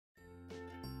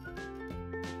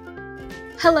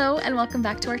Hello and welcome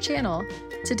back to our channel.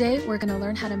 Today we're going to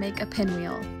learn how to make a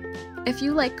pinwheel. If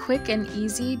you like quick and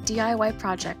easy DIY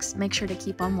projects, make sure to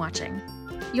keep on watching.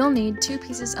 You'll need 2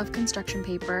 pieces of construction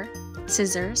paper,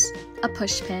 scissors, a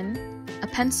push pin, a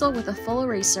pencil with a full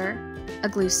eraser, a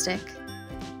glue stick,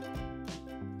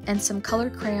 and some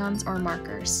colored crayons or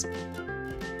markers.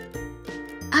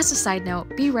 As a side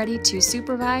note, be ready to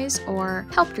supervise or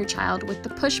help your child with the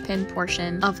push pin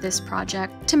portion of this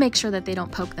project to make sure that they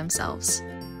don't poke themselves.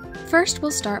 First,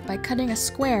 we'll start by cutting a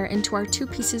square into our 2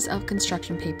 pieces of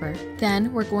construction paper.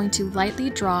 Then we're going to lightly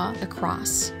draw a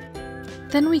cross.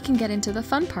 Then we can get into the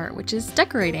fun part, which is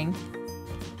decorating.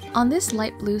 On this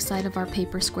light blue side of our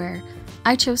paper square,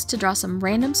 I chose to draw some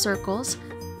random circles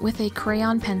with a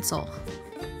crayon pencil.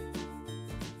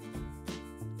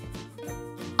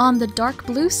 On the dark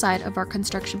blue side of our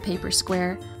construction paper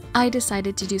square, I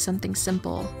decided to do something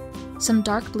simple, some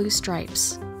dark blue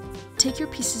stripes. Take your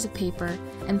pieces of paper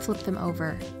and flip them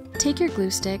over. Take your glue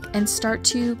stick and start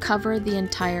to cover the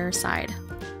entire side.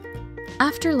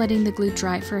 After letting the glue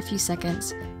dry for a few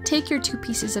seconds, take your 2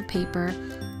 pieces of paper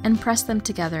and press them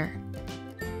together.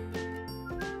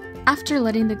 After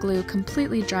letting the glue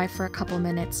completely dry for a couple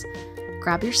minutes,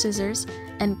 grab your scissors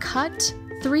and cut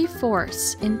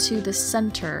 3/4 into the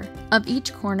center of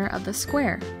each corner of the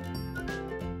square.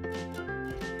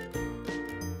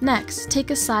 Next,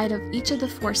 take a side of each of the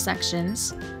 4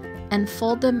 sections and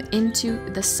fold them into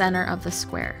the center of the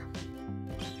square.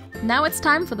 Now it's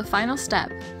time for the final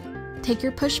step. Take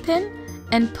your push pin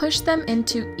and push them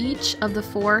into each of the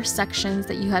 4 sections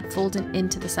that you had folded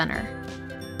into the center.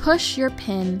 Push your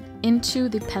pin into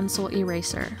the pencil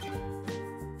eraser.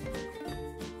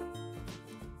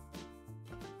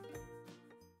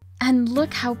 And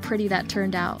look how pretty that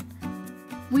turned out.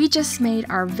 We just made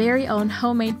our very own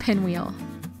homemade pinwheel.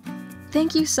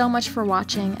 Thank you so much for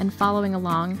watching and following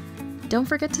along. Don't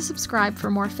forget to subscribe for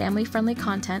more family-friendly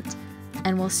content,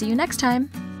 and we'll see you next time.